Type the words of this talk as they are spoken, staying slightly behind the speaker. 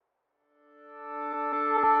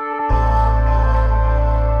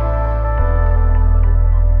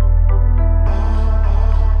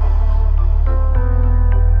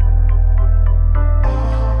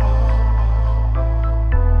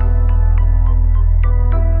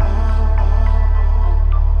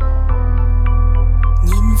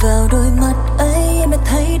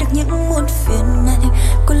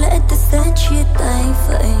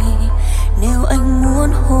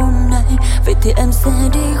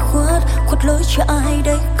khuất, khuất lối cho ai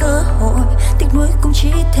đây cơ hội. Tiếc nuối cũng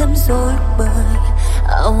chỉ thêm dối bời.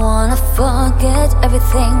 I wanna forget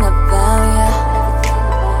everything about you.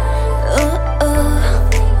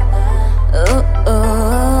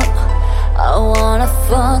 I wanna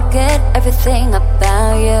forget everything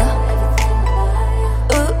about you.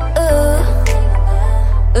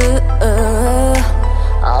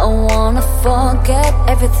 I wanna forget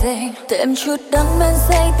everything. Thêm chút đắng men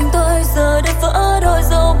say tình tôi giờ đã vỡ đôi.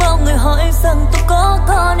 Dẫu bao người hỏi rằng tôi có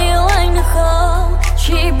còn yêu anh được không,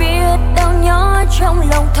 chỉ biết đau nhói trong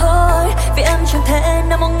lòng thôi. Vì em chẳng thể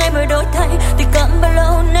nào một ngày mới đổi thay. Tình cảm bao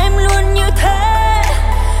lâu em luôn như thế.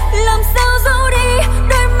 Làm sao giấu đi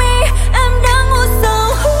đôi mi em đang ngủ sâu.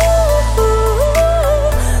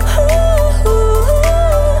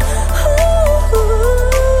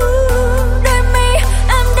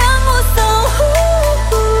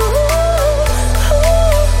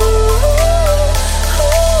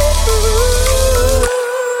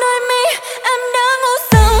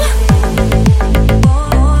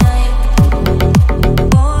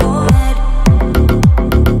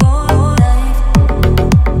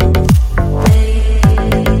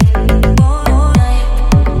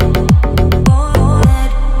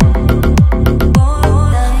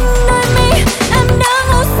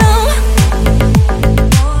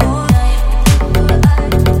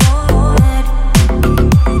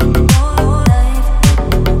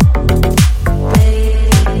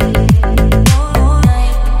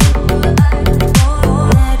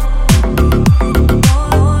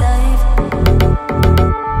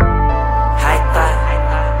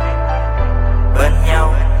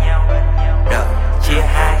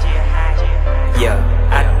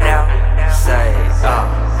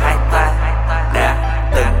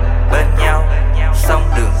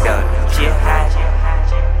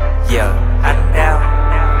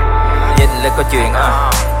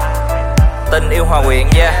 Tình yêu hòa quyện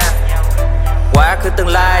yeah. Quá khứ tương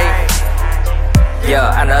lai,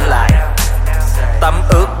 giờ anh ở lại, tấm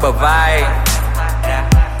ướt bờ vai,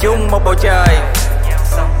 chung một bầu trời.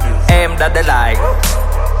 Em đã để lại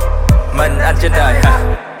mình anh trên đời hả?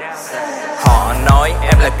 Họ nói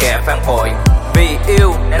em là kẻ phản bội, vì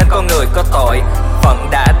yêu nên con người có tội. Phận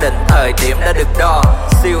đã định, thời điểm đã được đo,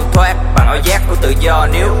 siêu thoát bằng ảo giác của tự do.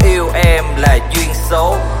 Nếu yêu em là duyên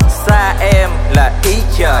số, xa em là ý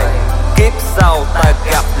trời. Kiếp sau ta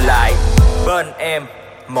gặp lại bên em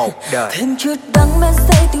một đời. Thêm chút đắng men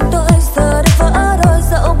say tình tôi giờ đã vỡ đôi.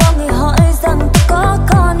 Dẫu bao người hỏi rằng tôi có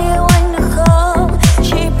còn yêu